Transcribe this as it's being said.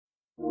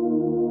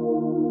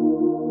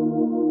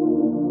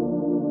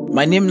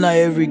My name na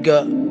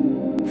Erigga.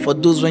 For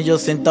those when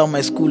just enter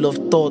my school of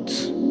thought.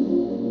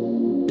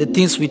 The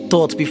things we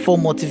thought before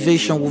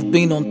motivation, we've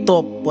been on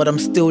top, but I'm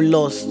still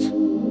lost.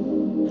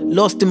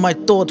 Lost in my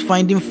thought,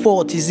 finding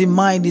fault. Is it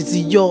mine? Is it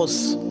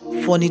yours?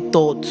 Funny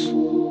thought.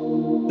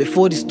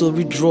 Before the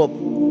story drop,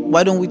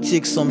 why don't we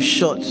take some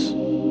shots?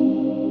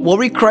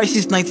 Worry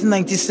crisis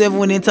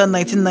 1997 enter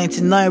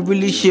 1999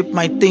 really shaped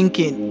my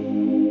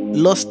thinking.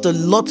 Lost a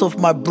lot of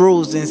my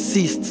bros and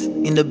sis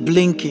in the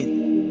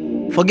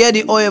blinking. Forget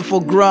the oil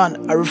for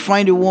ground, I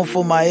refined the one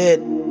for my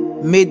head.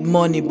 Made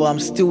money, but I'm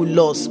still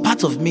lost.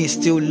 Part of me is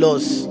still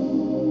lost.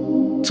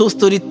 Toast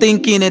to the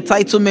thinking,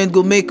 entitlement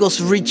go make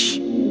us rich.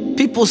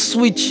 People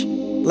switch,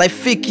 like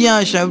fake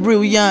yansh and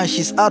real yansh.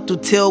 It's hard to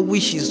tell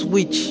which is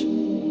which.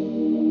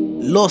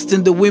 Lost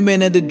in the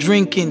women and the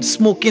drinking,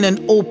 smoking and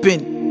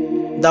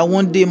open. That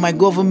one day my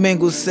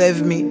government go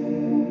serve me.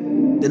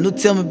 They no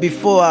tell me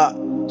before I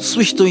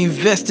switch to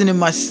investing in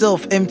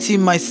myself,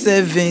 emptying my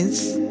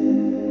savings.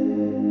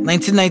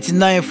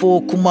 1999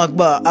 for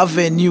Kumagba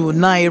Avenue,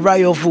 9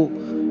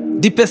 Rayovo.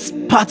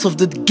 Deepest part of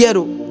the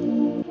ghetto.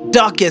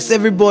 Darkest,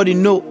 everybody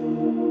know.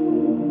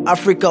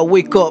 Africa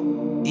wake up,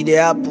 it dey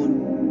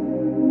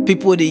happen.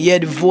 People they hear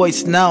the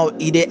voice now,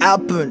 it dey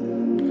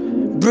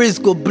happen. Breeze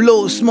go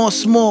blow,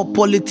 small,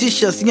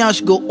 politicians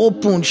yansh go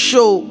open,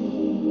 show.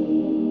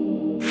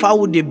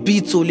 Foul the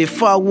beat or the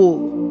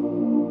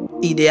foul,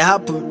 it dey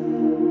happen.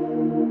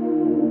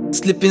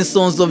 Sleeping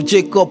sons of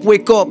Jacob,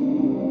 wake up,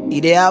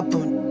 it dey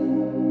happen.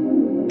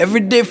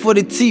 Every day for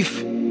the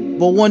thief,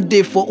 but one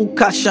day for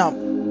Ukasham.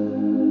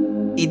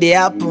 It dey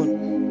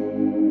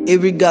happen.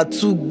 Erigga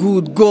too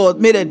good, God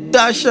made a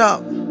dash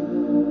up.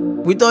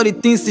 With all the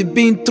things he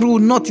been through,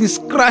 nothing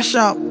scratch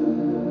up.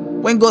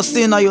 When God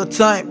say now your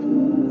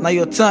time, now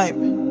your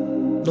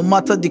time. No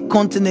matter the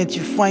continent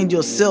you find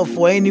yourself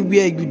or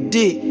anywhere you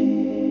dey,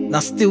 now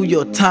still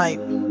your time.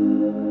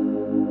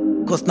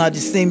 Cause now the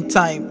same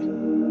time.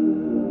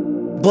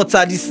 But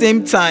at the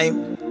same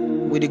time,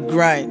 with the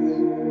grind.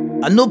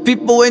 I know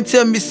people when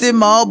tell me say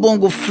my album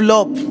go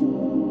flop.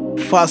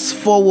 Fast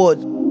forward,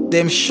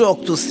 them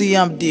shocked to see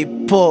I'm the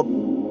pop.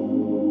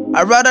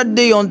 I'd rather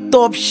dey on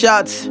top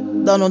shots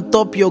than on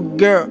top your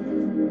girl.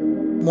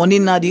 Money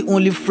not the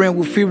only friend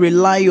we feel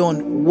rely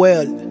on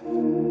well.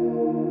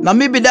 Now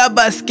maybe that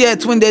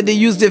basket when they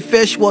use the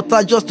fresh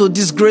water just to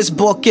disgrace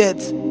bucket.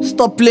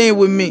 Stop playing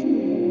with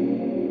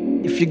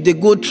me. If you they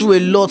go through a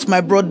lot, my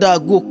brother,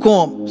 go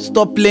come.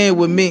 Stop playing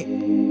with me.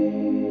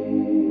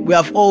 We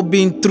have all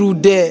been through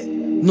there.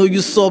 No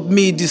you sub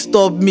me,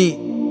 disturb me.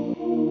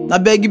 Now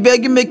beg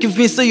you make you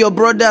feel say your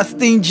brother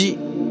stingy.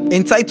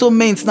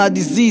 Entitlement na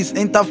disease,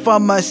 enter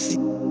pharmacy.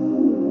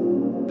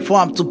 For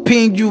I'm to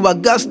ping you, I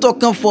got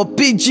talking for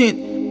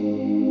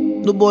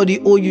pigeon. Nobody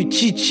owe you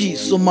chichi,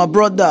 so my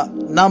brother,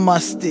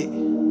 namaste.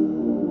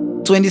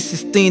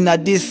 2016, I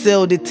did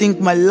sell, they think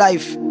my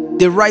life.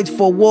 They write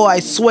for war, I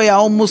swear I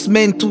almost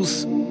meant to.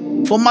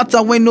 For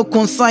matter when no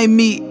consign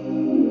me.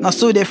 Now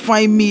so they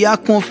find me, I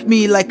conf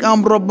me like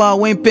I'm robber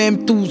when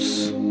PM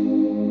tools.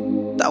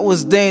 That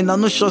was then, I'm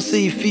not sure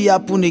say if it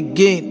happen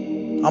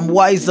again. I'm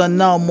wiser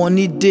now,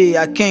 money day,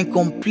 I can't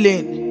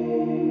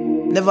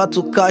complain. Never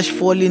to cash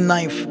falling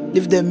knife,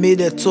 if they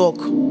made a talk.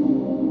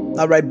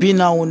 Now right be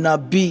now will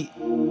not be,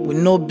 will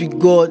not be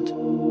God.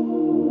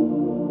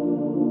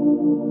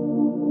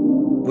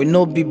 Will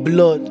not be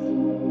blood.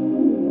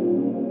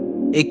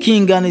 A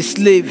king and a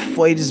slave,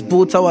 for it is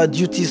both our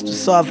duties to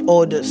serve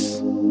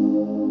others.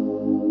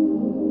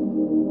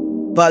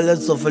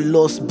 Ballads of a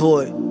lost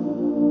boy.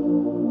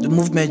 The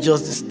movement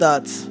just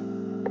starts.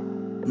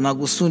 And I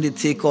go soon they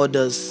take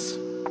orders.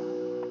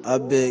 I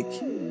beg.